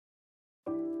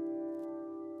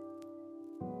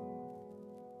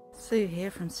Sue here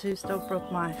from Sue's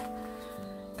Dolbrodmaeth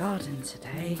garden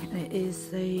today. It is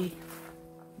the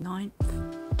 9th.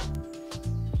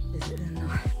 Is it the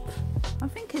 9th? I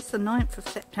think it's the 9th of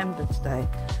September today.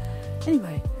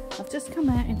 Anyway, I've just come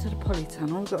out into the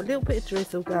polytunnel. We've got a little bit of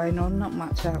drizzle going on, not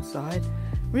much outside.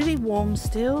 Really warm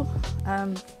still.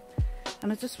 And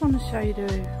I just want to show you the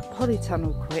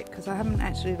polytunnel quick because I haven't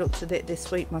actually looked at it this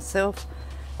week myself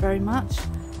very much.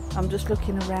 I'm just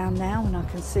looking around now and I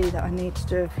can see that I need to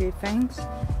do a few things.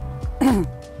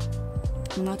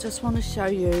 And I just want to show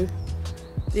you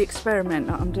the experiment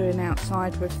that I'm doing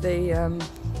outside with the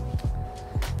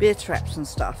beer traps and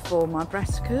stuff for my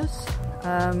brassicas.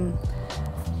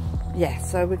 Yeah,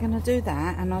 so we're going to do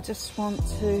that, and I just want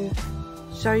to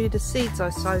show you the seeds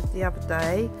I sowed the other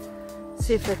day,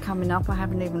 see if they're coming up. I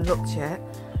haven't even looked yet,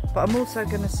 but I'm also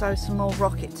going to sow some more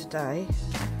rocket today.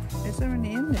 Is there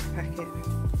any in this packet?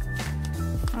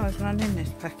 Oh, there's none in this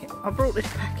packet. I brought this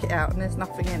packet out and there's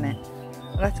nothing in it.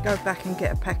 I'll have to go back and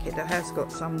get a packet that has got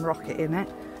some rocket in it,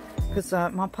 because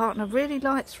my partner really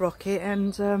likes rocket,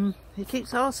 and he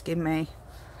keeps asking me.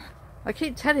 I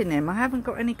keep telling him I haven't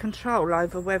got any control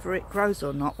over whether it grows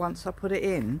or not once I put it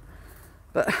in,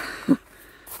 but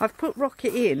I've put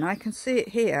rocket in. I can see it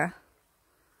here.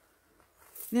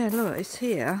 Yeah, look, it's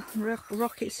here.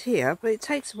 Rocket's here, but it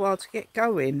takes a while to get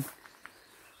going.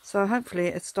 So hopefully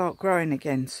it'll start growing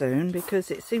again soon,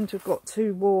 because it seemed to have got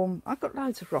too warm. I've got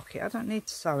loads of rocket. I don't need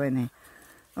to sow any.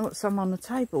 I've got some on the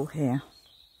table here.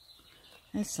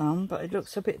 There's some, but it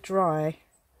looks a bit dry.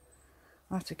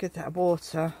 I have to give that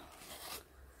water.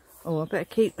 Oh, I better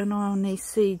keep an eye on these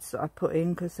seeds that I put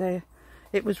in, because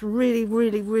it was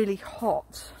really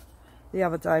hot the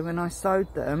other day when I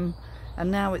sowed them, and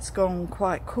now it's gone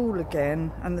quite cool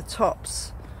again, and the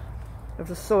tops of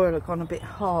the soil have gone a bit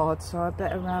hard, so I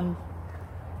better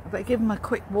give them a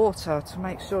quick water to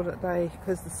make sure that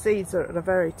because the seeds are at the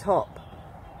very top,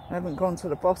 they haven't gone to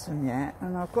the bottom yet.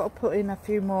 And I've got to put in a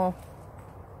few more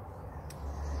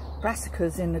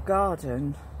brassicas in the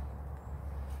garden.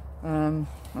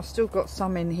 I've still got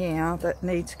some in here that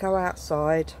need to go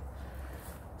outside,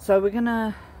 so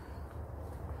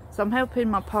I'm helping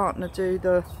my partner do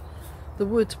the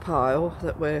wood pile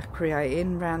that we're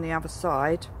creating around the other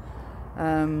side,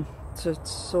 to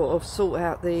sort of sort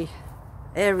out the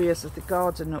areas of the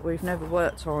garden that we've never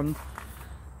worked on,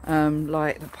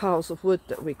 like the piles of wood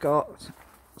that we got.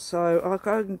 So I'll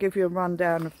go and give you a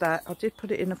rundown of that. I did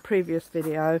put it in a previous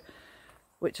video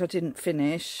which I didn't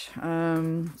finish,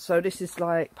 so this is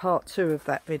like part 2 of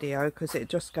that video, because it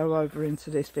just go over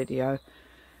into this video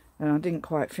and I didn't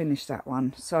quite finish that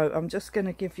one. So I'm just going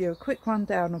to give you a quick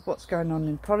rundown of what's going on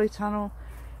in polytunnel,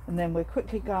 and then we'll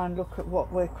quickly go and look at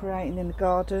what we're creating in the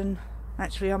garden.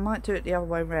 Actually, I might do it the other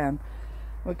way around.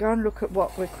 We'll go and look at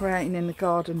what we're creating in the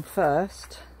garden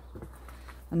first.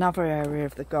 Another area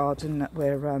of the garden that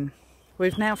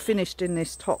we've now finished in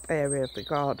this top area of the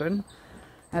garden.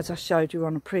 As I showed you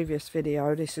on a previous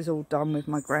video, this is all done with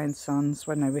my grandsons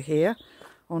when they were here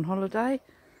on holiday.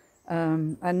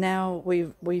 And now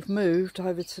we've moved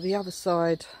over to the other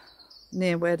side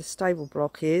near where the stable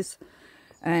block is,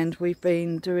 and we've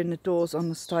been doing the doors on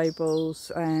the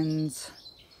stables, and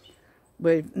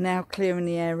we're now clearing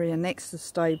the area next to the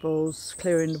stables,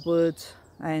 clearing the wood,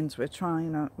 and we're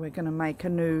going to make a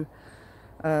new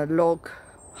log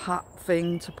hut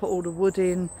thing to put all the wood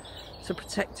in to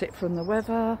protect it from the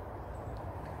weather.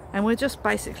 And we're just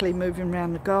basically moving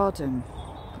around the garden,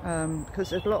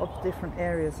 because there's a lot of different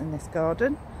areas in this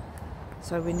garden,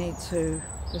 so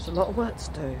there's a lot of work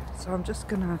to do. So I'm just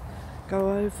gonna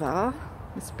go over,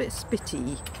 it's a bit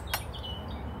spitty,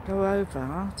 go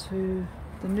over to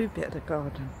the new bit of the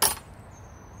garden.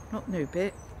 Not new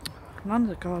bit, none of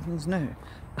the garden's new.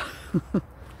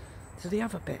 To the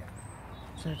other bit.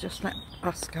 So just let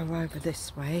us go over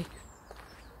this way.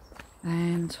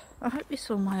 And I hope you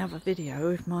saw my other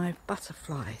video with my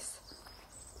butterflies.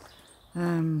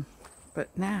 But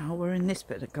now we're in this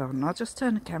bit of the garden. I'll just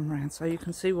turn the camera around so you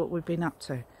can see what we've been up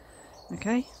to.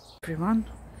 Okay, everyone.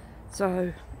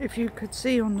 So if you could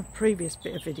see on the previous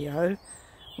bit of video,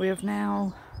 we have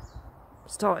now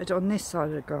started on this side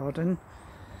of the garden.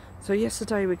 So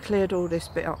yesterday we cleared all this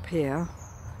bit up here,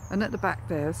 and at the back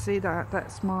there, see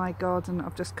that's my garden that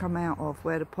I've just come out of,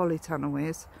 where the polytunnel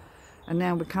is. And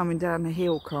now we're coming down the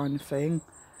hill kind of thing,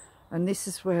 and this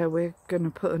is where we're going to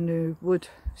put a new wood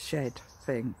shed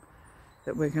thing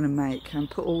that we're going to make,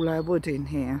 and put all our wood in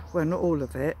here. Well, not all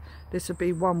of it. This will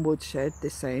be one wood shed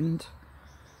this end,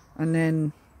 and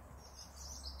then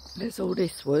there's all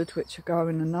this wood which will go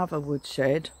in another wood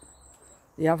shed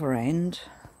the other end.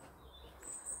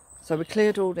 So we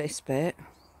cleared all this bit.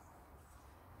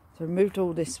 So So we moved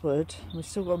all this wood. We've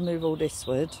still got to move all this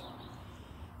wood.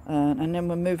 And then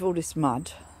we'll move all this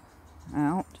mud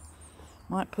out.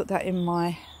 Might put that in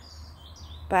my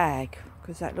bag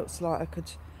because that looks like I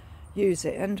could use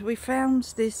it. And we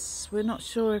found this, we're not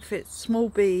sure if it's small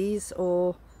bees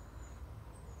or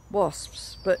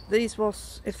wasps, but these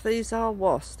wasps, if these are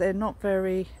wasps, they're not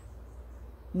very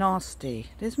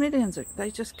nasty. There's millions of, they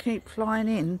just keep flying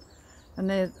in, and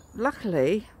they're,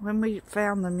 luckily when we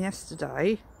found them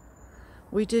yesterday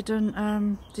we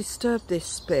didn't disturb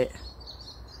this bit.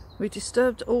 We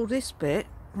disturbed all this bit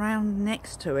round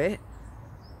next to it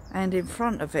and in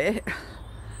front of it,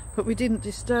 but we didn't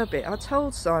disturb it. I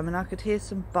told Simon I could hear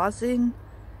some buzzing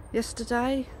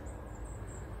yesterday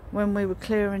when we were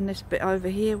clearing this bit over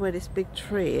here where this big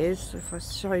tree is. If I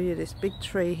show you this big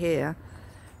tree here,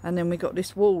 and then we got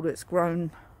this wall that's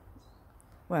grown,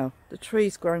 well, the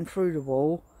tree's grown through the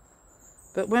wall,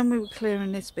 but when we were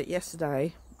clearing this bit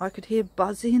yesterday I could hear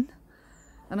buzzing,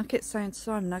 and I kept saying to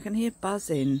Simon, I can hear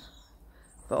buzzing,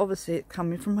 but obviously it's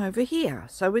coming from over here,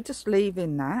 so we're just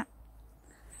leaving that.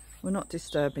 We're not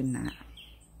disturbing that.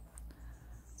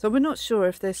 So we're not sure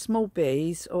if they're small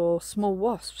bees or small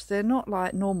wasps. They're not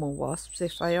like normal wasps,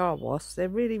 if they are wasps. They're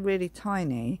really, really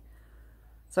tiny.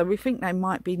 So we think they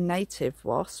might be native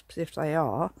wasps, if they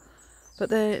are. But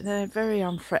they're very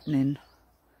unthreatening.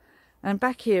 And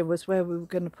back here was where we were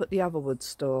going to put the other wood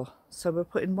store. So we're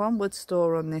putting one wood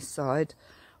store on this side,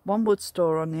 one wood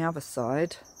store on the other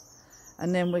side.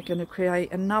 And then we're going to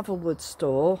create another wood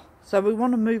store. So we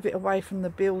want to move it away from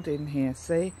the building here,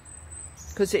 see?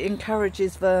 Because it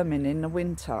encourages vermin in the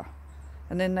winter,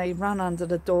 and then they run under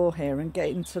the door here and get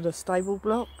into the stable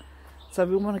block. So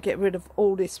we want to get rid of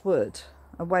all this wood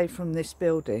away from this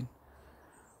building.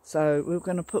 So we're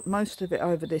going to put most of it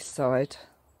over this side.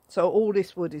 So all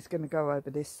this wood is going to go over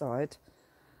this side,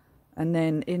 and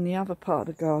then in the other part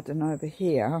of the garden over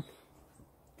here,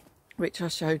 which I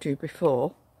showed you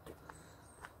before,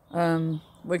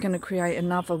 we're going to create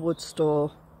another wood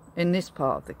store in this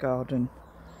part of the garden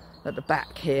at the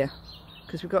back here,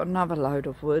 because we've got another load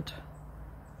of wood.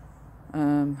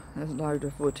 There's a load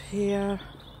of wood here.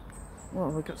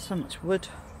 Well, we've got so much wood,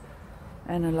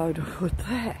 and a load of wood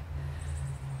there.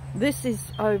 This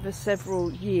is over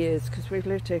several years, because we've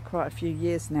lived here quite a few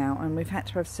years now, and we've had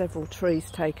to have several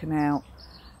trees taken out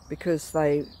because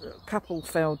a couple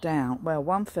fell down. Well,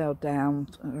 one fell down.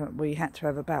 We had to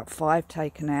have about 5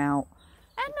 taken out.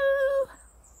 Hello!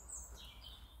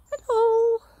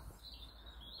 Hello!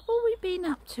 What we been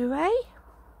up to, eh?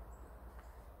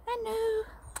 Anu.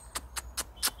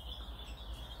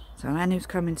 So Anu's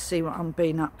coming to see what I'm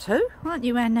been up to, aren't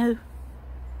you, Anu?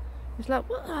 He's like,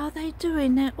 what are they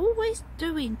doing? They're always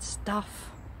doing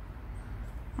stuff.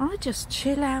 I just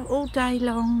chill out all day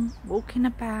long, walking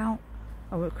about.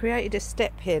 And we've created a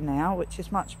step here now, which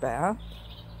is much better,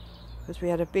 because we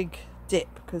had a big dip.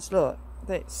 Because look,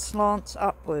 it slants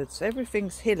upwards.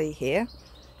 Everything's hilly here.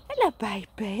 Hello,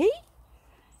 baby.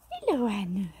 Hello,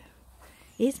 Anu.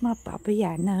 Here's my puppy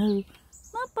Anu.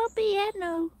 My puppy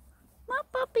Anu. My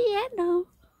puppy Anu.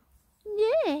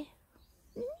 Yeah.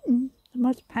 The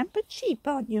most pampered sheep,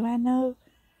 aren't you, Anu?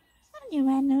 Aren't you,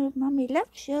 Anu? Mummy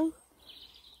loves you.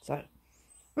 So,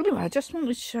 anyway, I just wanted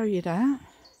to show you that.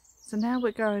 So now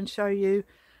we're going to show you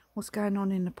what's going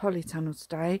on in the polytunnel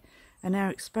today, and our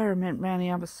experiment round the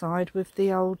other side with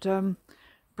the old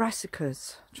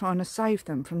brassicas, trying to save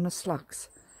them from the slugs.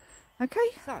 Okay,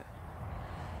 so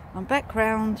I'm back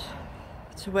round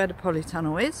to where the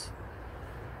polytunnel is,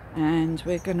 and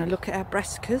we're going to look at our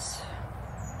brassicas.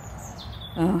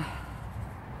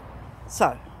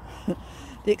 So,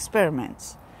 the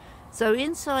experiments. So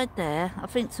inside there, I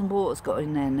think some water's got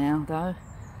in there now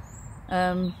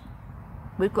though.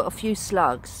 We've got a few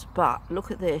slugs, but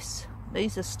look at this.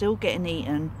 These are still getting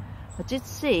eaten. I did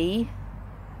see...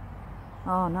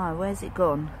 Oh no, where's it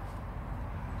gone?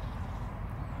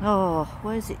 Oh,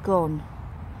 where's it gone?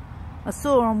 I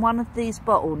saw on one of these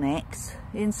bottlenecks,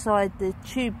 inside the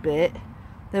tube bit,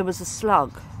 there was a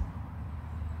slug.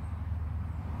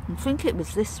 I think it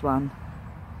was this one.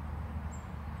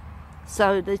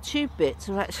 So the tube bits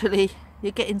are actually,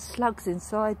 you're getting slugs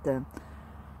inside them.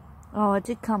 Oh, I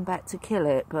did come back to kill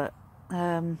it, but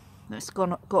it's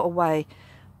got away.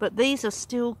 But these are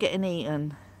still getting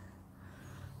eaten.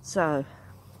 So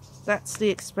that's the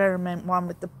experiment one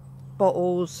with the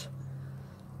bottles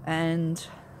and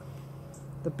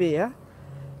the beer.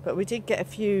 But we did get a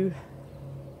few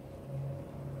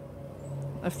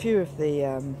of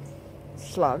the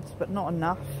slugs, but not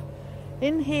enough.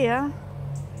 In here,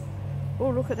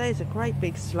 oh look at, there's a great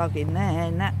big slug in there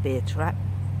in that beer trap.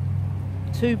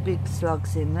 2 big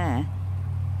slugs in there.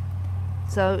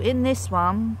 So in this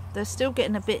one, they're still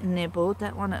getting a bit nibbled.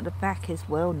 That one at the back is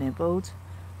well nibbled.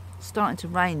 It's starting to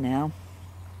rain now.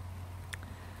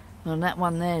 And that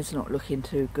one there's not looking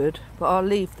too good, but I'll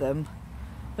leave them.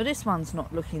 But this one's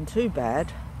not looking too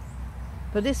bad.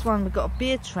 But this one, we've got a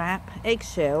beer trap,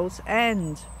 eggshells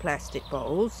and plastic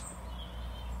bottles.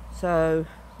 So,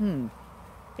 in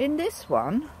this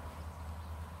one,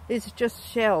 it's just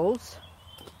shells.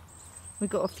 We've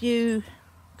got a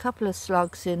couple of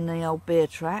slugs in the old beer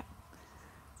trap.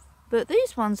 But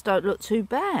these ones don't look too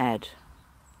bad,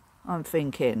 I'm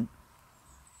thinking.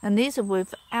 And these are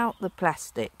without the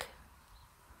plastic.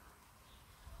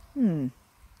 And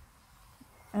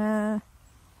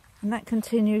that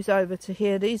continues over to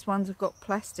here. These ones have got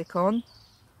plastic on.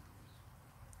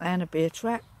 And a beer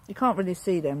trap. You can't really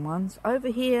see them ones. Over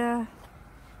here,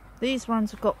 these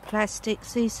ones have got plastic.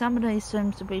 See, some of these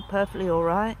seem to be perfectly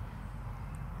alright.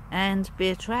 And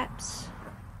beer traps.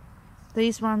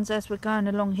 These ones, as we're going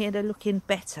along here, they're looking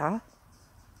better.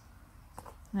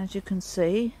 As you can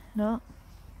see, look.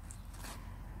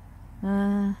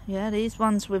 Yeah, these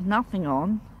ones with nothing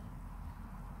on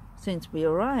seem to be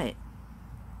alright.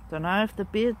 Don't know if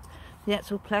the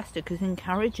actual plastic is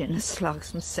encouraging the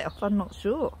slugs myself, I'm not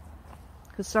sure.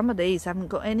 Because some of these haven't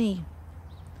got any,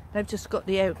 they've just got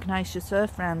the arenaceous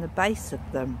earth around the base of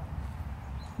them.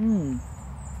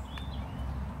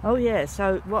 Oh yeah,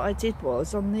 so what I did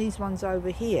was, on these ones over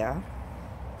here,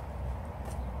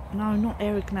 no, not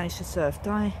arenaceous earth,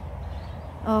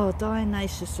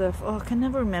 diatomaceous earth, I can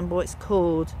never remember what it's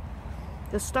called.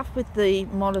 The stuff with the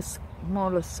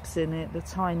mollusks in it, the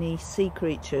tiny sea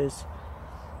creatures.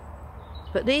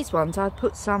 But these ones, I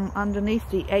put some underneath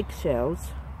the eggshells.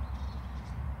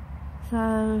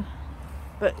 So,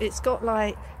 but it's got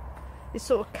like, it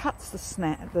sort of cuts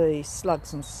the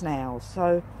slugs and snails.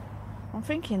 So I'm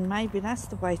thinking maybe that's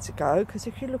the way to go, because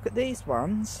if you look at these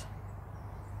ones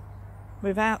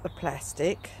without the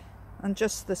plastic and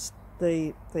just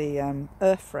the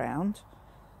earth round,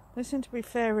 they seem to be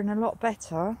faring a lot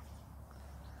better,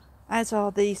 as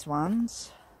are these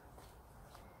ones.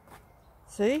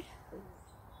 See,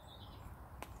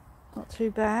 not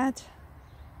too bad.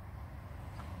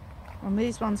 And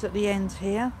these ones at the end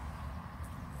here.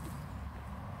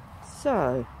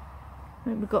 So I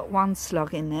think we've got one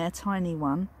slug in there, tiny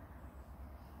one.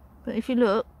 But if you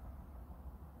look,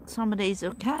 some of these are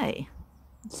okay.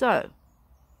 So,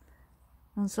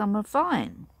 and some are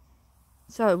fine.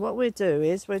 So what we'll do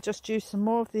is we'll just use some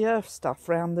more of the earth stuff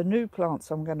around the new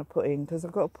plants I'm going to put in, because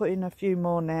I've got to put in a few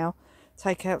more now,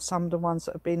 take out some of the ones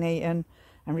that have been eaten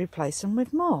and replace them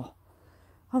with more.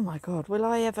 Oh my God, will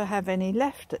I ever have any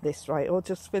left at this rate, or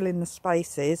just fill in the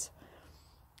spaces?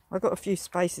 I've got a few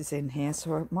spaces in here,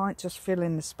 so I might just fill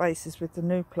in the spaces with the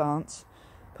new plants,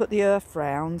 put the earth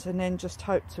round, and then just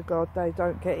hope to God they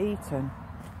don't get eaten.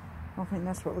 I think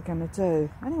that's what we're going to do.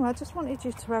 Anyway, I just wanted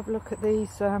you to have a look at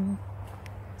these,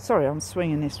 sorry I'm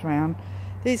swinging this round,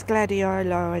 these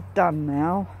gladioli are done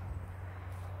now,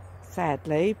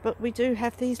 sadly, but we do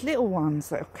have these little ones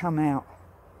that have come out.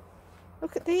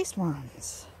 Look at these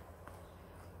ones.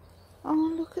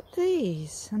 Oh, look at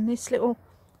these. And this little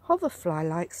hoverfly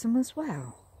likes them as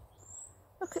well.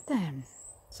 Look at them.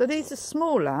 So these are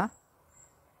smaller.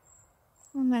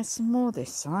 And there's some more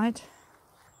this side.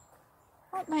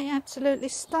 Aren't they absolutely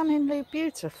stunningly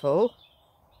beautiful?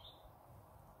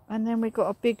 And then we've got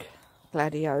a big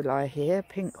gladioli here,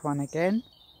 pink one again.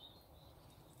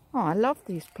 Oh, I love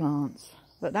these plants.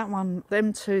 But that one,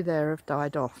 them two there have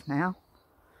died off now.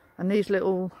 And these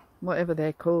little, whatever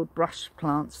they're called, brush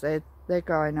plants, they're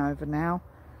going over now.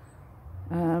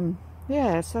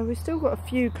 Yeah, so we've still got a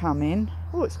few coming.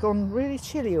 Oh, it's gone really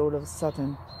chilly all of a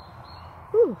sudden.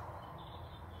 Ooh.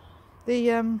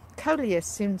 The coleus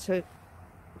seem to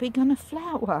be going to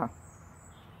flower.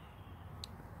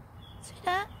 See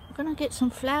that? I'm going to get some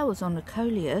flowers on the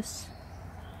coleus.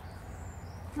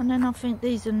 And then I think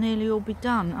these will nearly all be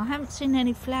done. I haven't seen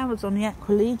any flowers on the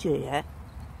aquilegia yet.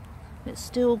 It's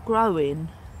still growing.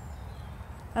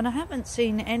 And I haven't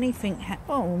seen anything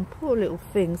oh, poor little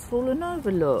thing's fallen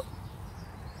over, look.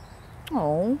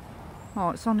 Oh,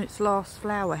 it's on its last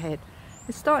flower head.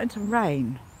 It's starting to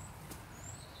rain.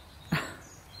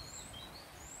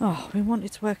 Oh, we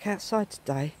wanted to work outside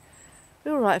today. It'll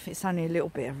be alright if it's only a little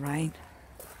bit of rain.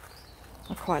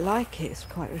 I quite like it. It's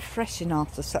quite refreshing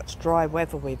after such dry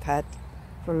weather we've had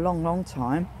for a long, long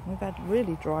time. We've had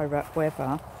really dry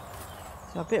weather.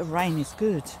 So a bit of rain is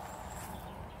good.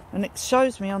 And it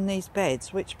shows me on these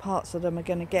beds which parts of them are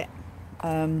going to get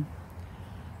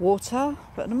water.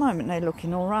 But at the moment they're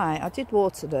looking alright. I did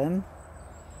water them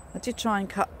I did try and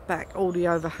cut back all the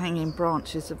overhanging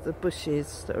branches of the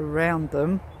bushes that are around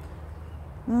them.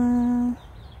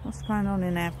 What's going on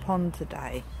in our pond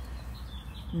today?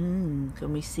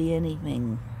 Can we see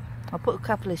anything? I put a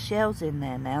couple of shells in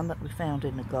there now that we found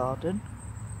in the garden.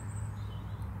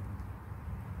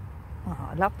 Oh,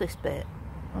 I love this bit.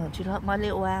 Oh, do you like my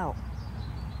little owl?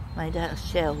 Made out of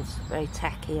shells. Very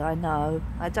tacky, I know.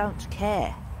 I don't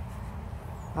care.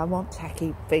 I want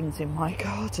tacky things in my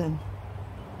garden.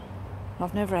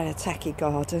 I've never had a tacky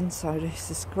garden, so this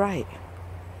is great.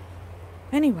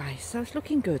 Anyway, so it's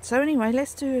looking good. So anyway,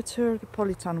 let's do a tour of the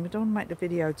polytunnel. We don't want to make the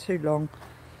video too long.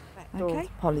 Okay.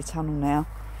 Polytunnel now.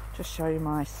 Just show you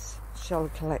my shell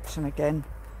collection again.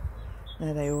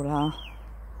 There they all are.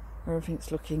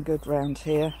 Everything's looking good round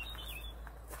here.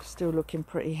 Still looking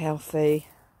pretty healthy.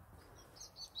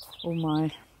 All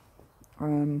my,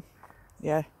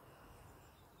 yeah,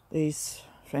 these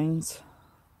things,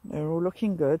 they're all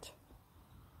looking good.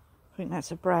 I think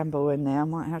that's a bramble in there. I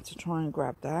might have to try and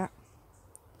grab that.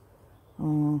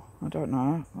 Oh, I don't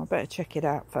know. I better check it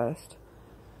out first.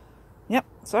 Yep,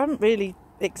 so I haven't really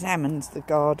examined the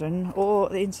garden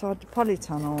or inside the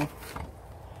polytunnel.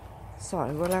 So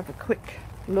we'll have a quick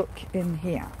look in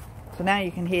here. So now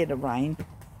you can hear the rain.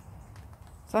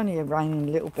 It's only raining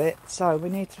a little bit, so we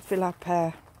need to fill up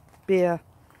our beer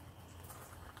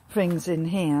things in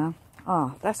here.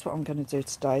 Ah, that's what I'm going to do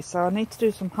today. So I need to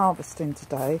do some harvesting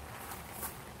today.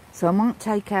 So I might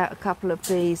take out a couple of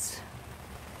these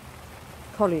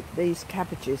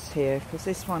cabbages here, because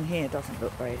this one here doesn't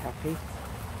look very happy.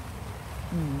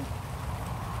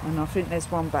 And I think there's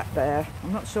one back there.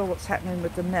 I'm not sure what's happening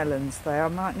with the melons there. I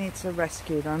might need to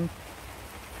rescue them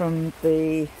from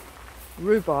the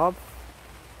rhubarb,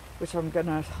 which I'm going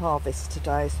to harvest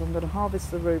today. So I'm going to harvest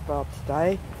the rhubarb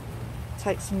today.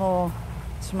 Take some more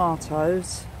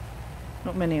tomatoes.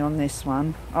 Not many on this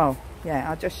one. Oh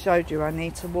yeah, I just showed you I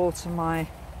need to water my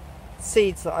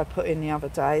seeds that I put in the other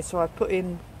day. So I put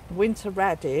in winter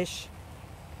radish,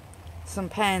 some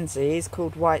pansies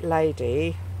called White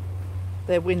Lady,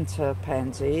 they're winter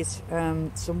pansies,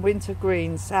 some winter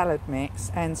green salad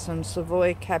mix, and some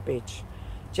Savoy cabbage,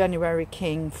 January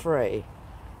King free.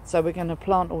 So we're going to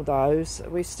plant all those.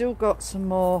 We've still got some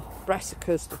more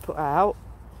brassicas to put out.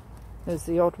 There's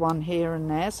the odd one here and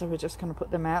there, so we're just going to put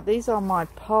them out. These are my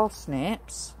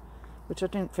parsnips, which I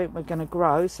didn't think were going to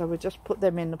grow, so we'll just put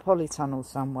them in the polytunnel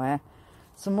somewhere.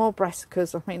 Some more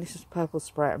brassicas. I think this is purple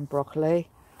sprout and broccoli.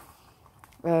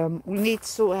 We need to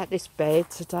sort out this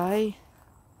bed today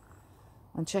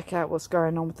and check out what's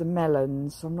going on with the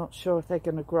melons. I'm not sure if they're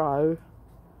going to grow.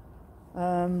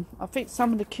 I think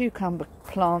some of the cucumber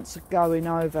plants are going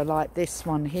over, like this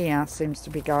one here seems to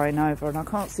be going over, and I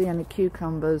can't see any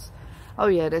cucumbers. Oh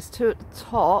yeah, there's two at the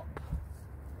top.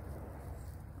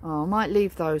 Oh, I might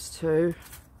leave those two,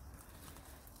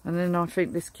 and then I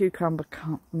think this cucumber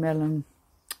melon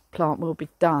plant will be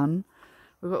done.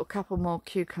 We've got a couple more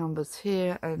cucumbers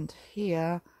here and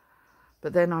here,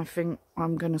 but then I think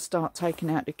I'm going to start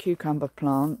taking out the cucumber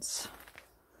plants,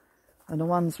 and the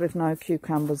ones with no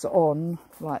cucumbers on,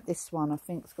 like this one, I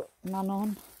think it's got none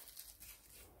on.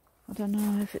 I don't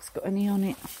know if it's got any on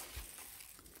it.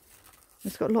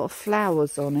 It's got a lot of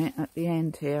flowers on it at the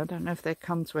end here. I don't know if they've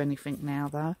come to anything now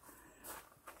though.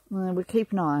 Well, we'll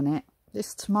keep an eye on it.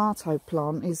 This tomato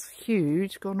plant is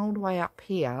huge, gone all the way up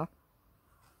here.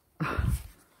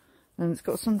 And it's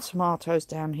got some tomatoes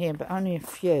down here, but only a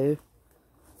few.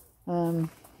 Oh,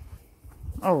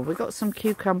 we've got some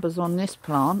cucumbers on this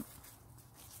plant.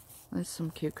 There's some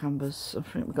cucumbers. I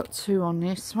think we've got two on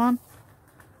this one.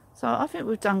 So I think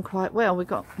we've done quite well. We've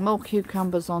got more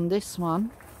cucumbers on this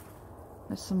one.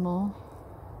 There's some more.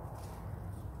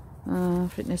 I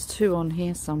think there's two on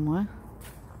here somewhere.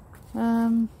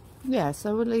 Yeah,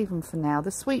 so we'll leave them for now.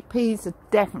 The sweet peas are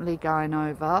definitely going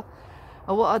over.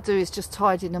 And what I'll do is just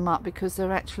tidy them up, because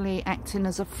they're actually acting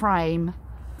as a frame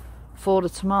for the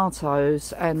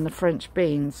tomatoes and the French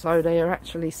beans. So they are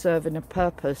actually serving a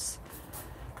purpose.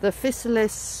 The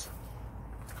physalis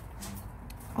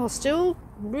are still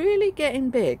really getting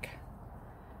big.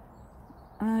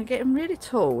 Getting really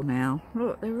tall now.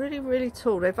 Look, they're really, really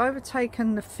tall. They've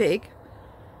overtaken the fig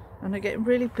and they're getting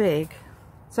really big.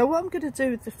 So what I'm going to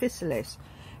do with the physalis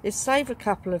is save a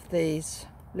couple of these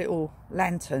little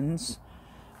lanterns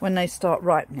when they start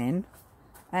ripening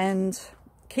and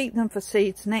keep them for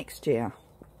seeds next year,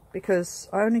 because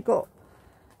I only got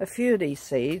a few of these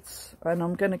seeds and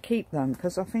I'm going to keep them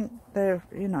because I think they're,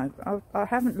 you know, I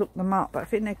haven't looked them up, but I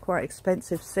think they're quite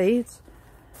expensive seeds.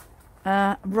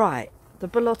 Right, the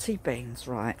borlotti beans,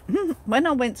 right. When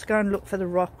I went to go and look for the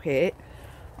rocket,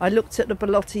 I looked at the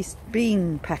Bolotti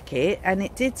bean packet and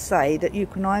it did say that you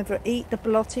can either eat the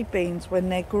Bolotti beans when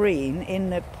they're green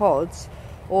in the pods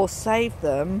or save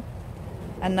them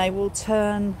and they will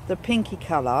turn the pinky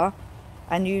colour,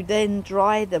 and you then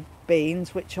dry the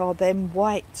beans, which are then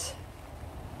white.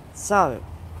 So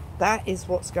that is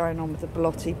what's going on with the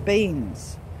Bolotti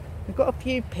beans. We've got a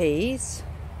few peas.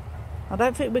 I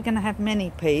don't think we're going to have many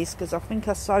peas because I think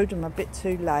I sowed them a bit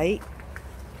too late.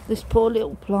 This poor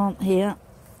little plant here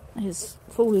is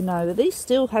falling over. These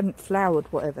still haven't flowered,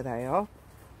 whatever they are.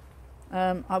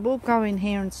 I will go in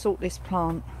here and sort these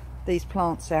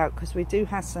plants out, because we do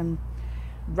have some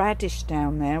radish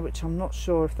down there, which I'm not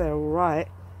sure if they're all right.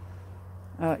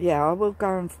 Yeah, I will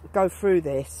go through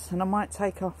this, and I might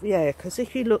take off. Yeah, because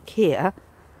if you look here,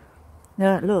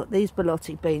 look, these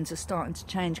Bolotti beans are starting to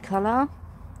change colour,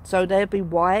 so they'll be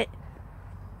white.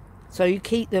 So you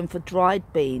keep them for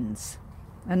dried beans,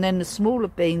 and then the smaller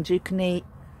beans you can eat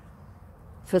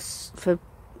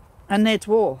and they're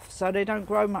dwarf, so they don't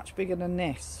grow much bigger than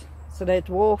this. So they're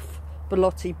dwarf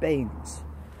Bolotti beans.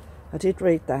 I did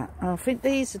read that. I think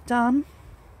these are done.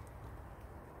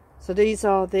 So these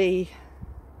are the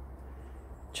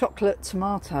chocolate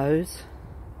tomatoes.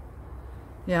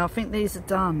 Yeah, I think these are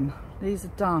done. These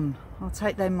are done. I'll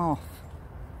take them off.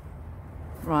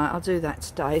 Right, I'll do that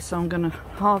today. So I'm going to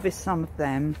harvest some of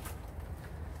them.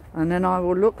 And then I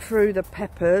will look through the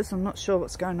peppers. I'm not sure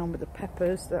what's going on with the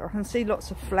peppers. I can see lots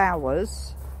of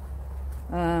flowers.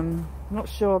 Not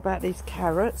sure about these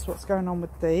carrots. What's going on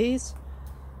with these?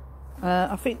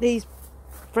 I think these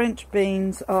French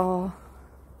beans are...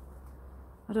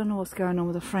 I don't know what's going on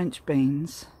with the French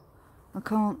beans.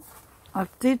 I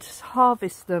did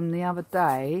harvest them the other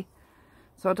day.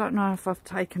 So I don't know if I've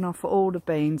taken off all the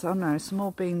beans. I know some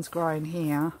more beans growing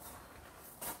here.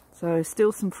 So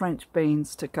still some French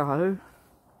beans to go.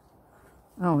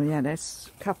 Oh yeah, there's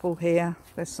a couple here.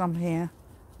 There's some here.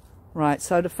 Right,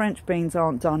 so the French beans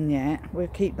aren't done yet. We'll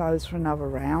keep those for another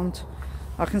round.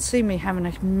 I can see me having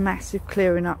a massive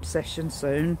clearing up session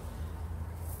soon.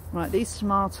 Right, these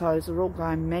tomatoes are all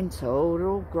going mental. They're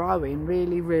all growing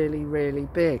really, really, really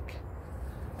big.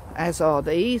 As are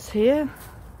these here.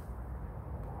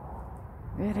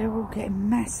 Yeah, they're all getting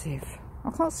massive.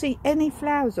 I can't see any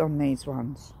flowers on these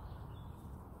ones.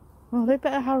 Well, they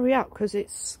better hurry up, because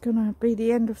it's going to be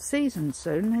the end of season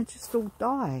soon. They just all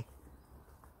die.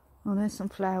 Oh, there's some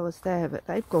flowers there, but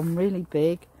they've gone really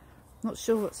big. Not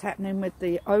sure what's happening with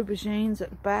the aubergines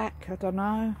at the back. I don't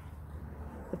know.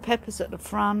 The peppers at the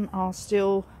front are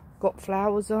still got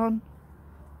flowers on.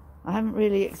 I haven't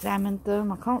really examined them.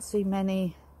 I can't see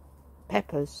many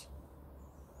peppers.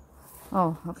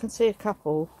 Oh, I can see a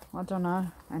couple. I don't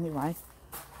know. Anyway.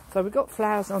 So we've got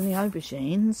flowers on the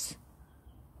aubergines.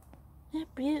 They're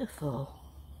beautiful.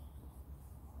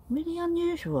 Really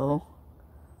unusual.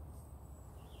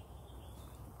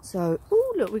 So,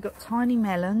 oh look, we've got tiny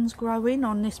melons growing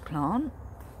on this plant.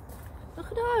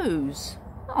 Look at those.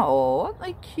 Oh, aren't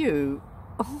they cute?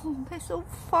 Oh, they're so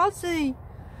fuzzy.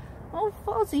 Oh,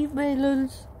 fuzzy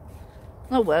melons.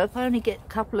 Oh well, if I only get a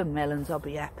couple of melons, I'll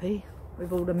be happy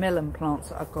with all the melon plants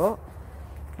that I've got.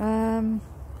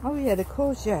 Oh yeah, the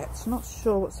courgettes. Not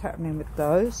sure what's happening with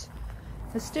those.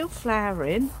 They're still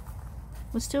flowering.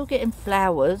 We're still getting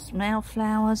flowers. Male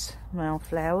flowers. Male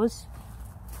flowers.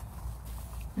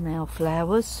 Male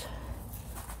flowers.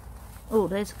 Oh,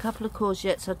 there's a couple of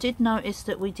courgettes. I did notice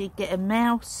that we did get a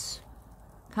mouse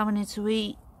coming in to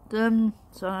eat them.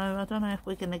 So I don't know if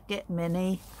we're going to get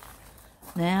many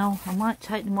now. I might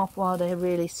take them off while they're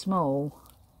really small.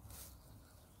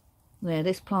 Yeah,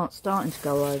 this plant's starting to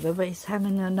go over, but it's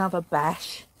having another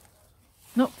bash.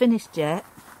 Not finished yet.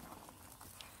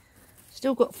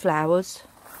 Still got flowers.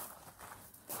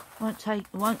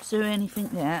 Won't do anything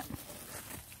yet.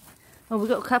 Oh, we've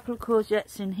got a couple of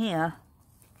courgettes in here.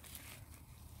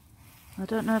 I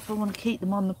don't know if I want to keep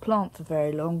them on the plant for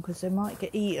very long, because they might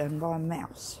get eaten by a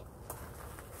mouse.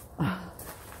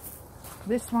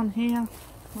 This one here,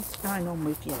 what's going on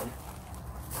with you?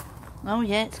 Oh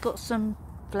yeah, it's got some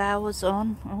flowers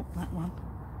on. Oh, that one.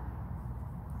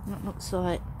 That looks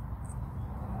like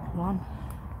one.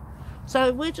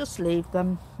 So we'll just leave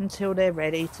them until they're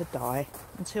ready to die,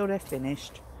 until they're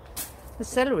finished. The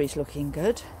celery's looking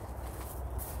good.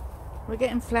 We're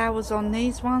getting flowers on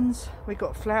these ones. We've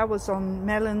got flowers on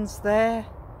melons there.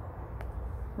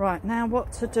 Right, now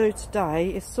what to do today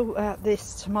is sort out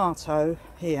this tomato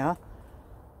here,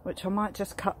 which I might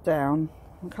just cut down.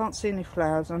 I can't see any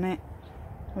flowers on it.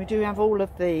 We do have all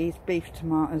of these beef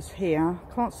tomatoes here.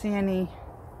 Can't see any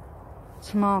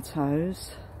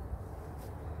tomatoes.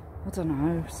 I don't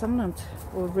know, some of them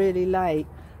were really late.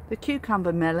 The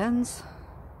cucumber melons,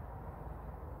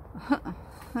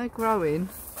 they're growing.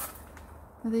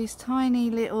 These tiny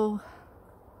little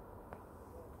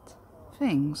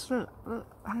things. Look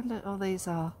how little these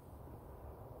are.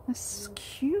 That's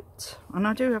cute. And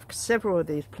I do have several of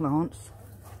these plants,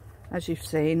 as you've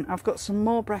seen. I've got some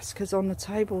more brassicas on the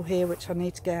table here which I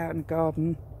need to get out in the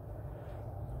garden.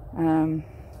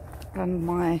 And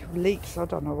my leeks, I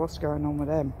don't know what's going on with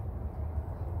them.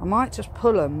 I might just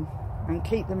pull them and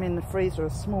keep them in the freezer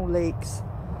as small leeks.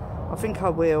 I think I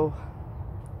will.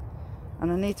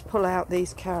 And I need to pull out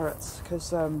these carrots because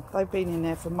they've been in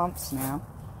there for months now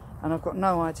and I've got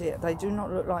no idea. They do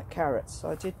not look like carrots.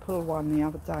 So I did pull one the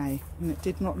other day and it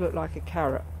did not look like a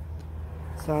carrot.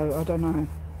 So I don't know.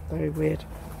 Very weird.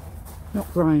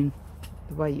 Not grown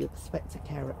the way you expect a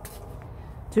carrot.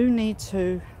 Do need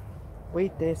to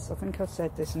weed this. I think I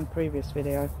said this in the previous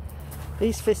video.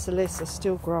 These physalis are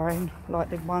still growing like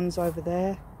the ones over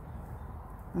there.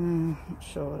 Not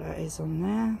sure what that is on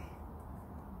there.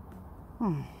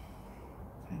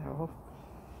 Oh,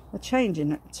 they're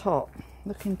changing at the top,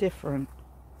 looking different.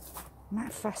 Isn't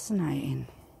that fascinating?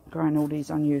 Growing all these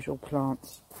unusual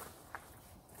plants.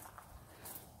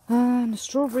 And the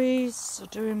strawberries are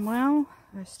doing well.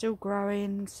 They're still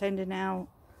growing, sending out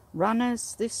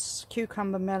runners. This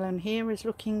cucumber melon here is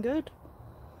looking good.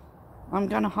 I'm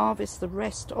going to harvest the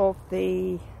rest of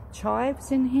the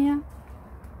chives in here.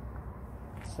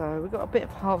 So we've got a bit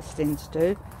of harvesting to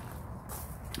do.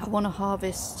 I want to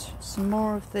harvest some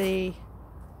more of the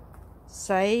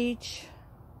sage,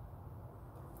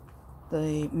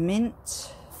 the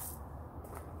mint,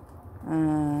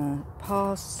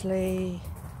 parsley.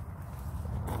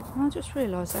 I just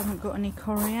realised I haven't got any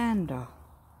coriander.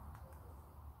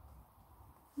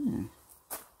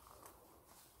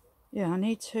 Yeah, I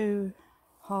need to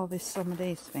harvest some of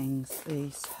these things,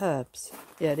 these herbs.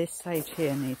 Yeah, this sage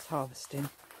here needs harvesting.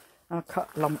 I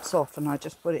cut lumps off and I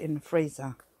just put it in the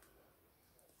freezer.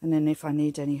 And then if I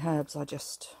need any herbs, I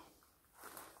just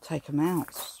take them out.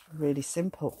 It's really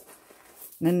simple.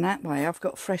 And then that way I've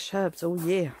got fresh herbs all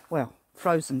year. Well,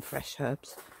 frozen fresh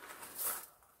herbs.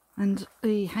 And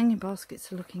the hanging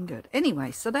baskets are looking good.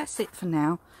 Anyway, so that's it for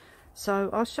now. So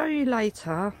I'll show you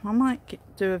later. I might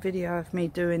do a video of me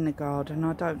doing the garden.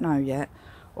 I don't know yet.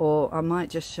 Or I might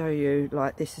just show you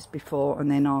like this is before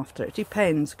and then after. It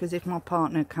depends, because if my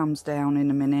partner comes down in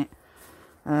a minute,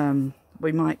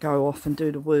 we might go off and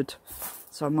do the wood.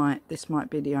 So this might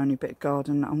be the only bit of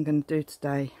garden that I'm going to do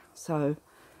today. So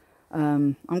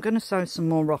I'm going to sow some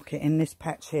more rocket in this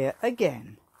patch here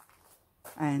again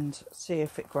and see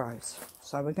if it grows.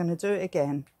 So we're going to do it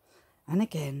again and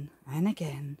again and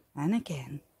again and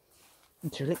again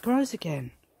until it grows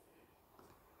again.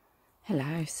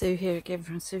 Hello, Sue here again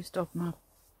from Sue's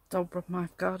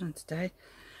Dolbrodmaeth garden today,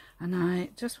 and I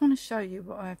just want to show you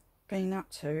what I've been up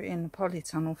to in the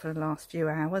polytunnel for the last few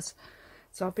hours.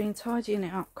 So I've been tidying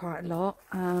it up quite a lot,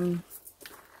 and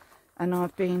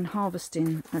I've been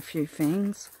harvesting a few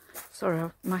things. Sorry,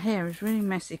 my hair is really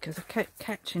messy because I kept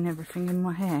catching everything in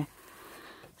my hair.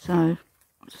 So I'll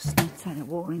just need to take the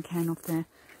watering can off there.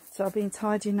 So I've been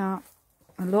tidying up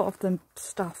a lot of the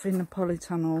stuff in the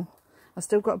polytunnel. I've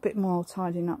still got a bit more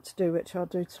tidying up to do, which I'll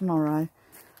do tomorrow.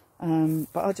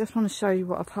 But I just want to show you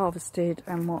what I've harvested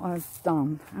and what I've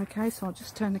done. Okay, so I'll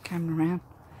just turn the camera around.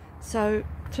 So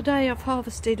today I've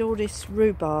harvested all this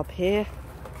rhubarb here.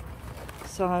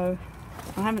 So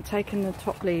I haven't taken the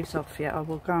top leaves off yet. I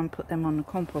will go and put them on the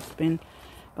compost bin.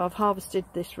 But I've harvested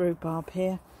this rhubarb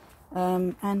here.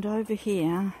 And over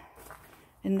here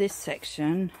in this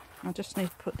section, I just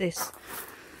need to put this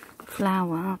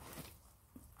flower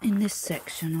in this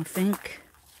section, I think,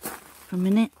 for a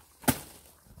minute.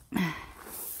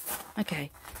 Okay,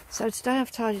 so today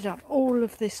I've tidied up all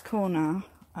of this corner.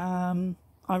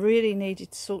 I really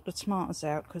needed to sort the tomatoes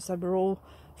out because they were all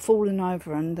falling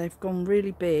over and they've gone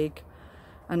really big,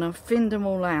 and I've thinned them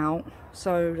all out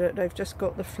so that they've just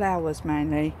got the flowers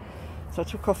mainly. So I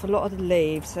took off a lot of the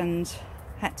leaves and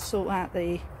had to sort out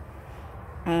the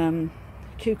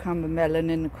cucumber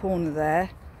melon in the corner there.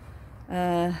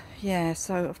 Yeah,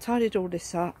 so I've tidied all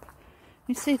this up.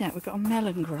 You see that? We've got a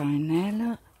melon growing there,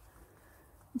 look.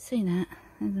 You see that?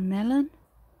 There's a melon.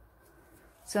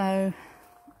 So,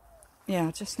 yeah,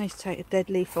 I just need to take a dead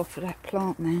leaf off of that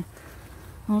plant there.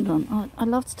 Hold on. I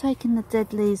love taking the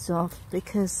dead leaves off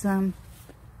because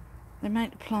they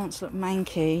make the plants look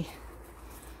manky.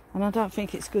 And I don't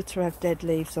think it's good to have dead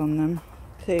leaves on them.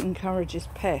 It encourages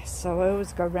pests. So I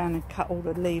always go around and cut all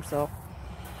the leaves off.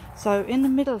 So in the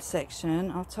middle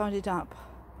section, I've tidied up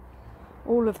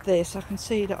all of this. I can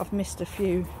see that I've missed a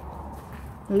few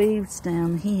leaves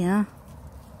down here.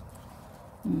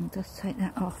 Just take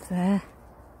that off there.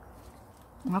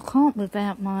 I can't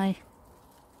without my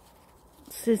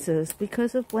scissors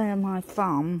because of where my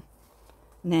thumb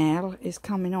nail is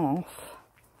coming off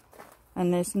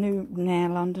and there's new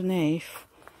nail underneath.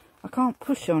 I can't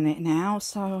push on it now,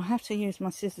 so I have to use my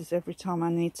scissors every time I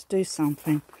need to do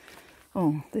something.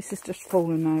 Oh, this is just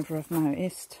falling over, I've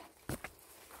noticed.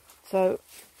 So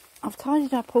I've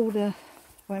tidied up all the,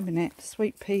 wait a minute, the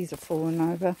sweet peas are falling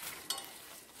over.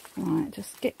 Right,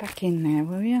 just get back in there,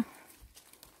 will you?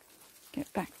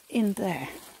 Get back in there.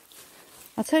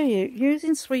 I tell you,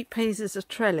 using sweet peas as a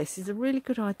trellis is a really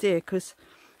good idea because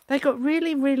they got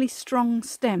really, really strong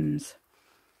stems.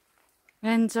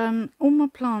 And all my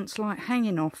plants like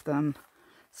hanging off them.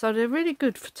 So they're really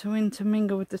good to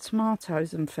intermingle with the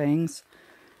tomatoes and things.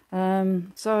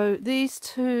 So these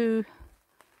two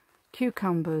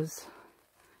cucumbers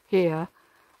here,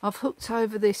 I've hooked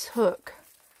over this hook.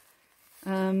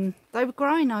 They were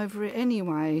growing over it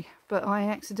anyway, but I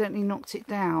accidentally knocked it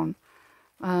down.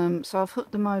 So I've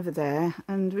hooked them over there,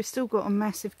 and we've still got a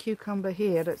massive cucumber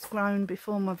here that's grown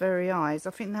before my very eyes.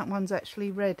 I think that one's actually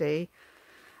ready.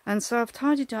 And so I've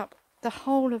tidied up the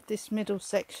whole of this middle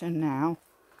section now,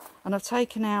 and I've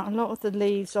taken out a lot of the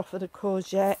leaves off of the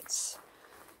courgettes,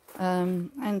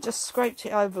 and just scraped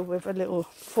it over with a little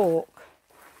fork.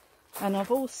 And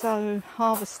I've also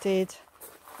harvested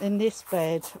in this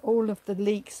bed all of the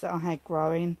leeks that I had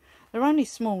growing. They're only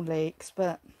small leeks,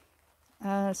 but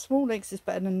small leeks is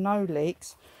better than no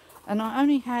leeks. And I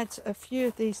only had a few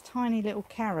of these tiny little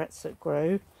carrots that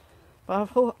grew, but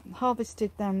I've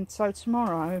harvested them. So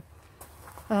tomorrow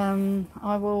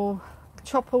I will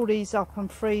chop all these up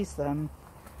and freeze them.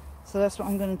 So that's what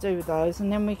I'm going to do with those,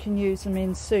 and then we can use them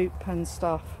in soup and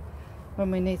stuff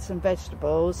when we need some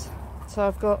vegetables.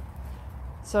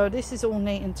 So this is all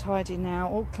neat and tidy now,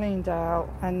 all cleaned out,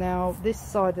 and now this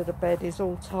side of the bed is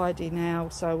all tidy now,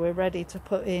 so we're ready to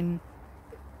put in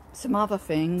some other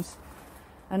things.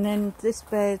 And then this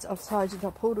bed, I've tidied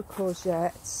up all the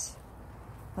courgettes.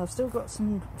 I've still got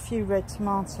a few red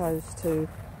tomatoes to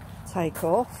take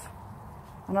off,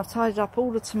 and I've tidied up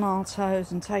all the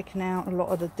tomatoes and taken out a lot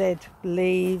of the dead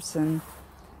leaves and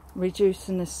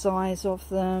reducing the size of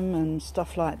them and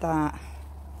stuff like that.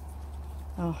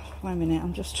 Oh, wait a minute,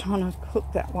 I'm just trying to hook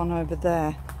that one over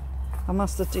there. I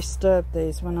must have disturbed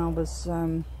these when I was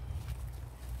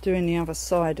doing the other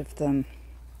side of them.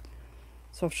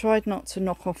 So I've tried not to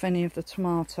knock off any of the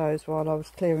tomatoes while I was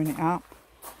clearing it up.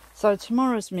 So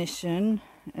tomorrow's mission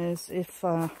is if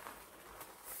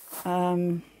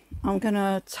I'm going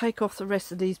to take off the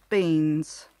rest of these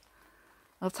beans.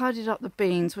 I've tidied up the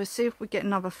beans. We'll see if we get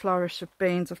another flourish of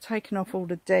beans. I've taken off all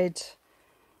the dead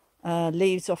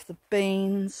leaves off the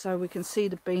beans so we can see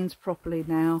the beans properly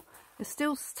now. There's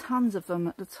still tons of them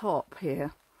at the top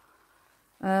here.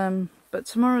 But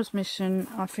tomorrow's mission,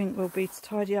 I think, will be to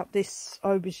tidy up this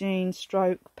aubergine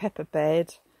stroke pepper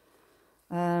bed.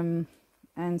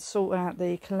 And sort out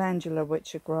the calendula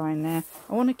which are growing there.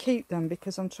 I want to keep them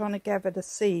because I'm trying to gather the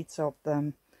seeds of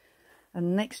them.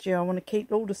 And next year I want to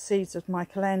keep all the seeds of my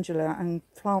calendula and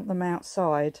plant them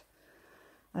outside.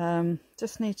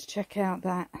 Just need to check out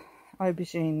that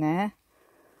aubergine there.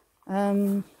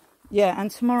 Yeah,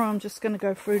 and tomorrow I'm just going to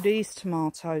go through these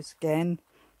tomatoes again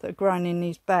that are growing in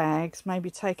these bags. Maybe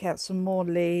take out some more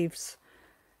leaves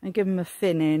and give them a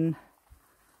thin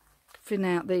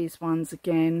out these ones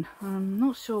again. I'm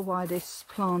not sure why this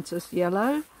plant is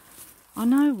yellow. I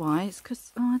know why. It's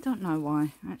because I don't know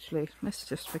why, actually. Let's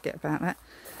just forget about that.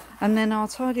 And then I'll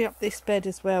tidy up this bed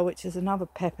as well, which is another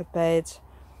pepper bed,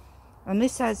 and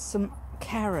this has some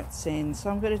carrots in, so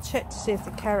I'm going to check to see if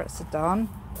the carrots are done.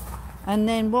 And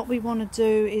then what we want to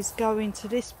do is go into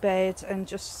this bed and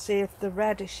just see if the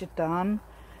radish are done,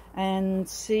 and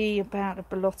see about the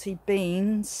borlotti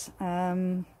beans.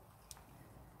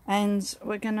 And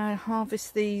we're going to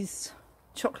harvest these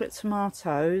chocolate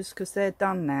tomatoes because they're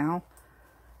done now.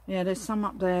 Yeah, there's some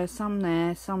up there, some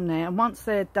there, some there. And once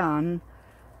they're done,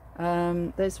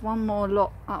 there's one more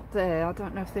lot up there. I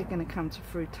don't know if they're going to come to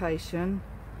fruitation.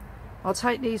 I'll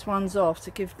take these ones off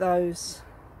to give those,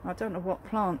 I don't know what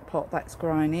plant pot that's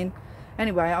growing in.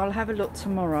 Anyway, I'll have a look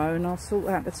tomorrow and I'll sort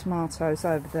out the tomatoes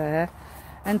over there.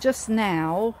 And just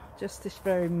now, just this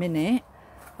very minute,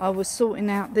 I was sorting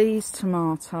out these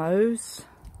tomatoes.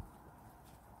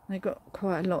 They've got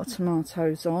quite a lot of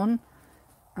tomatoes on.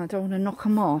 I don't want to knock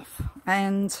them off.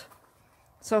 And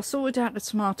so I sorted out the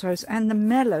tomatoes and the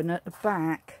melon at the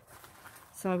back.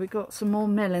 So we got some more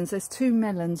melons. There's 2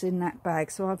 melons in that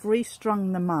bag. So I've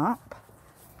restrung them up.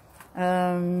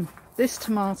 This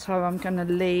tomato I'm going to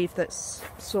leave, that's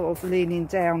sort of leaning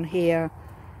down here.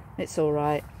 It's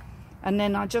alright. And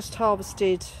then I just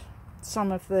harvested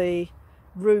some of the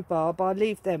rhubarb. I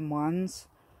leave them ones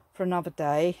for another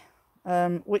day,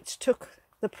 which took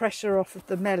the pressure off of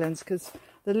the melons, because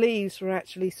the leaves were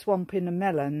actually swamping the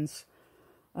melons.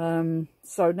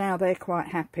 So now they're quite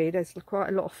happy. There's quite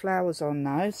a lot of flowers on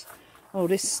those. Oh,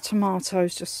 this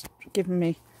tomato's just hit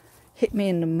me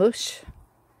in the mush.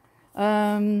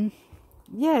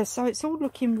 Yeah, so it's all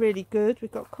looking really good.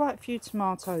 We've got quite a few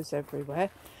tomatoes everywhere.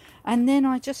 And then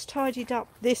I just tidied up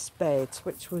this bed,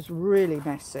 which was really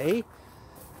messy.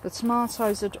 The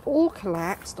tomatoes had all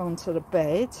collapsed onto the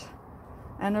bed,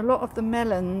 and a lot of the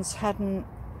melons hadn't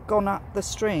gone up the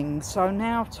string. So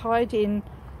now I've tied in,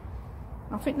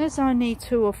 I think there's only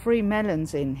 2 or 3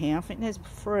 melons in here. I think there's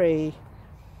 3.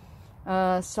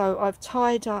 So I've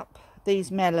tied up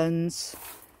these melons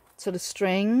to the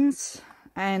strings,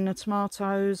 and the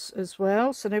tomatoes as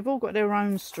well. So they've all got their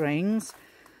own strings.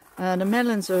 The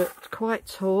melons are quite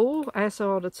tall, as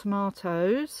are the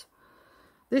tomatoes.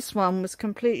 This one was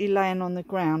completely laying on the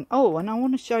ground. Oh, and I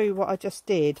want to show you what I just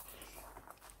did.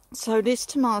 So this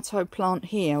tomato plant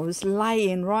here was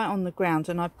laying right on the ground,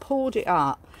 and I pulled it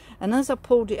up. And as I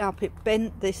pulled it up, it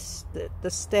bent the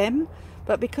stem.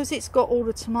 But because it's got all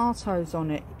the tomatoes on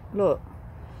it, look,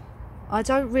 I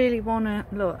don't really want to,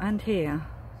 look, and here.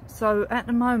 So at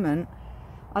the moment,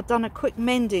 I've done a quick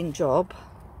mending job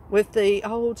with the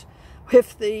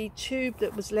tube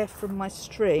that was left from my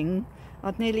string.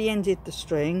 I'd nearly ended the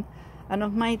string, and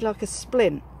I've made like a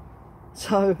splint.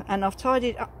 So, and I've tied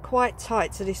it up quite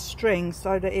tight to this string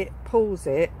so that it pulls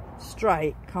it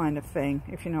straight, kind of thing,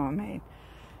 if you know what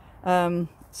I mean.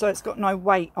 So it's got no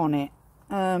weight on it,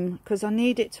 because I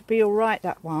need it to be all right,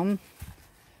 that one,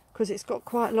 because it's got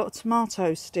quite a lot of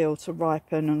tomatoes still to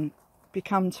ripen and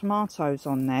become tomatoes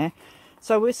on there.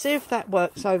 So we'll see if that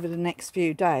works over the next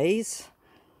few days,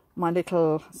 my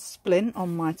little splint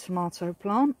on my tomato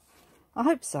plant. I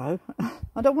hope so.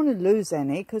 I don't want to lose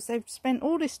any, because they've spent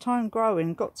all this time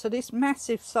growing, got to this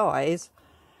massive size.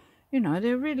 You know,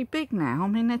 they're really big now. I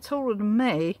mean, they're taller than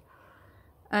me,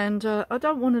 and I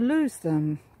don't want to lose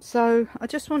them. So I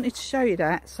just wanted to show you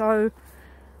that. So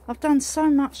I've done so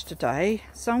much today.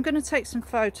 So I'm going to take some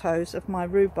photos of my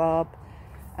rhubarb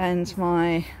and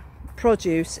my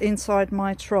produce inside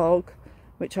my trog,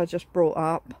 which I just brought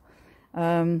up,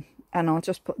 and I'll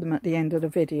just put them at the end of the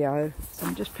video. So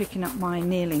I'm just picking up my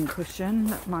kneeling cushion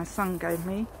that my son gave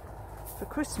me for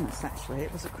Christmas. Actually,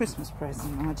 it was a Christmas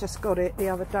present. I just got it the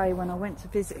other day when I went to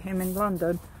visit him in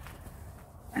London,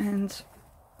 and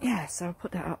yeah, so I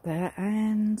put that up there,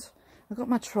 and I've got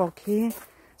my trog here.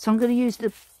 So I'm going to use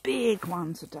the big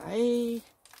one today,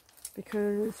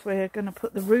 because we're going to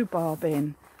put the rhubarb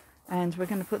in, and we're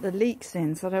going to put the leeks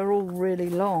in, so they're all really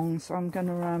long. So I'm going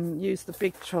to use the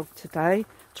big trog today.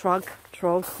 Trug,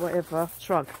 whatever.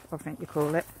 Trug, I think you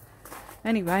call it.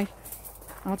 Anyway,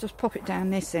 I'll just pop it down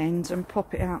this end and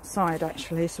pop it outside,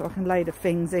 actually, so I can lay the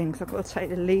things in, because I've got to take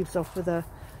the leaves off of the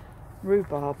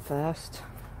rhubarb first.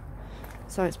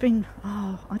 So it's been,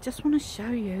 oh, I just want to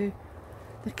show you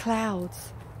the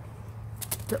clouds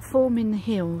that form in the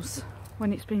hills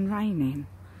when it's been raining.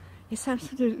 It's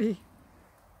absolutely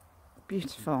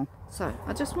beautiful. So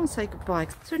I just want to say goodbye.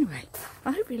 So anyway,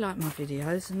 I hope you like my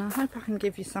videos, and I hope I can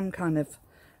give you some kind of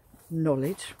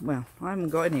knowledge. Well, I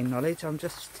haven't got any knowledge, I'm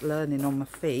just learning on my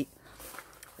feet,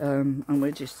 and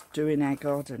we're just doing our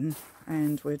garden,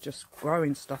 and we're just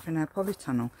growing stuff in our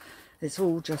polytunnel. It's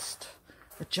all just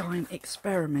a giant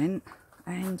experiment,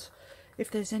 and if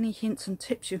there's any hints and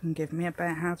tips you can give me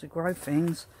about how to grow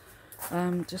things,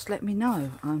 just let me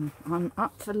know. I'm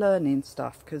up for learning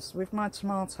stuff, because with my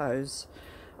tomatoes,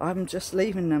 I'm just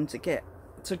leaving them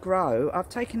to grow. I've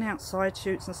taken out side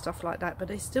shoots and stuff like that, but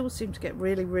they still seem to get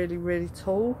really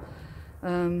tall.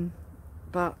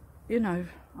 But you know,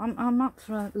 I'm up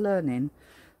for learning.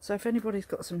 So if anybody's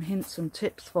got some hints and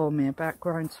tips for me about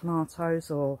growing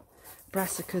tomatoes or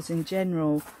brassicas in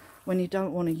general, when you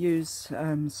don't want to use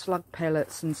slug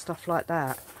pellets and stuff like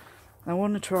that, I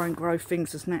want to try and grow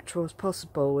things as natural as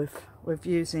possible with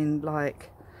using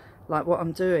like what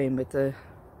I'm doing with the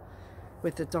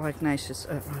diagnosis.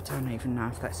 I don't even know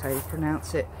if that's how you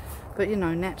pronounce it, but you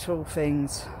know, natural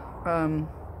things,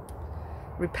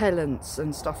 repellents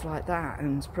and stuff like that,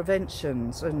 and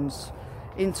preventions, and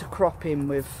intercropping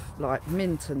with like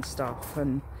mint and stuff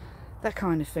and that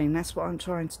kind of thing. That's what I'm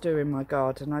trying to do in my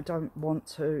garden. I don't want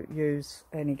to use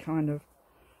any kind of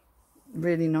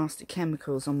really nasty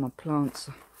chemicals on my plants,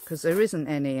 because there isn't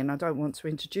any, and I don't want to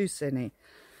introduce any.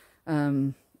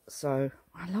 So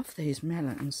I love these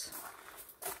melons.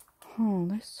 Oh,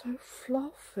 they're so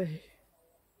fluffy.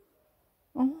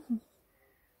 Oh,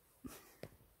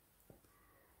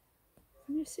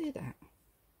 can you see that?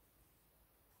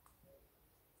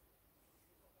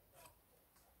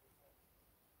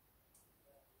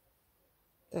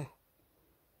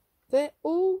 they're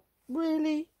all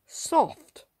really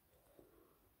soft.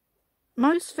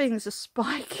 Most things are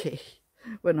spiky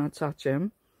when I touch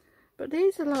them, but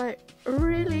these are like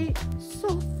really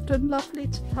soft and lovely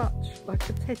to touch, like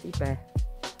a teddy bear.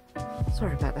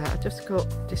 Sorry about that, I just got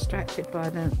distracted by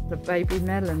the baby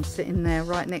melon sitting there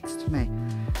right next to me.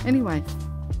 Anyway,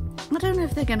 I don't know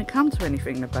if they're going to come to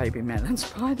anything, the baby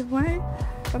melons, by the way.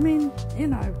 I mean, you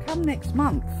know, come next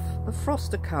month, the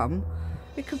frost to come,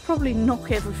 it could probably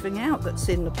knock everything out that's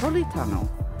in the polytunnel.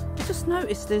 I just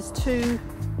noticed there's two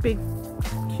big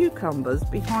cucumbers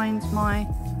behind my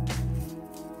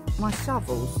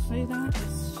shovels. See that?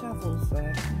 There's shovels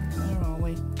there. Where are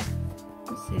we?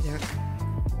 Let's see there.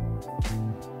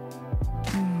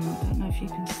 I don't know if you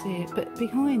can see it, but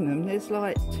behind them there's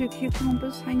like two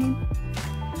cucumbers hanging.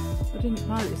 I didn't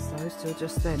notice those till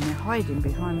just then. They're hiding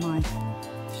behind my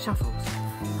shovels.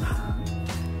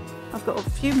 I've got a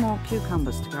few more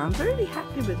cucumbers to go. I'm really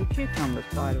happy with the cucumbers,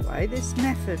 by the way. This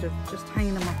method of just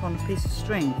hanging them up on a piece of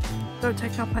string don't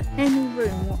take up any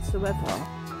room whatsoever.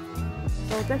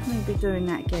 So I'll definitely be doing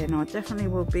that again. I definitely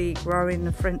will be growing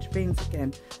the French beans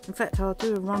again. In fact, I'll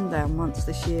do a rundown once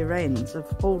this year ends of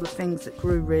all the things that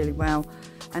grew really well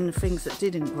and the things that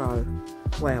didn't grow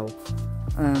well.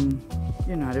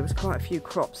 You know, there was quite a few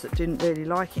crops that didn't really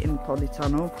like it in the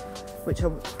polytunnel, which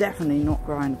I'll definitely not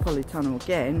grow in the polytunnel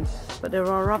again, but there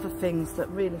are other things that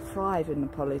really thrive in the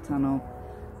polytunnel.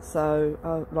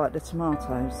 So like the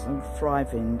tomatoes are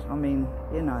thriving. I mean,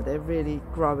 you know, they're really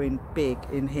growing big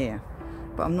in here,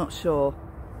 but I'm not sure.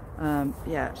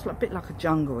 Yeah, it's a bit like a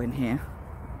jungle in here.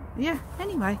 Yeah,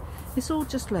 anyway, it's all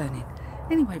just learning.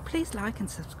 Anyway, please like and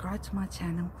subscribe to my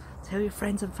channel, tell your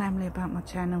friends and family about my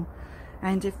channel,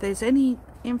 and if there's any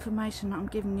information that I'm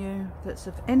giving you that's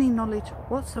of any knowledge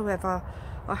whatsoever,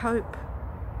 I hope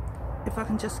if I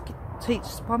can just teach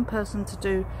one person to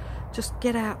do, just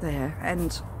get out there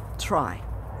and try.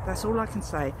 That's all I can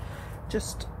say.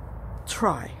 Just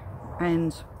try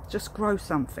and just grow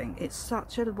something. It's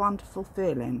such a wonderful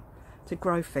feeling to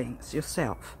grow things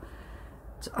yourself.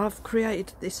 I've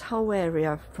created this whole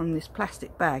area from this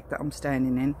plastic bag that I'm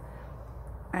standing in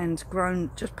and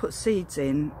grown, just put seeds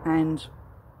in, and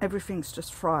everything's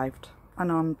just thrived,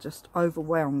 and I'm just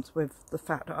overwhelmed with the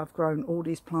fact that I've grown all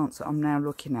these plants that I'm now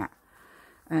looking at,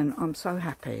 and I'm so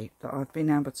happy that I've been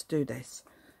able to do this.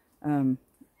 You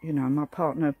know, my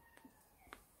partner,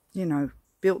 you know,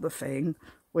 built the thing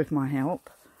with my help.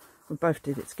 We both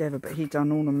did it together, but he'd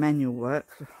done all the manual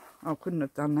work. I couldn't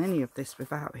have done any of this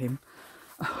without him.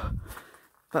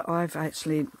 But I've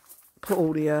actually put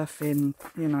all the earth in,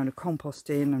 you know, the compost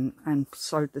in, and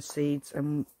sowed the seeds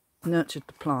and nurtured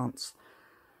the plants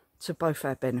to both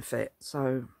our benefit.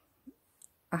 So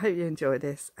I hope you enjoy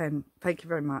this, and thank you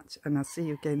very much, and I'll see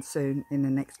you again soon in the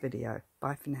next video.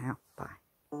 Bye for now.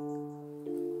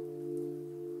 Bye.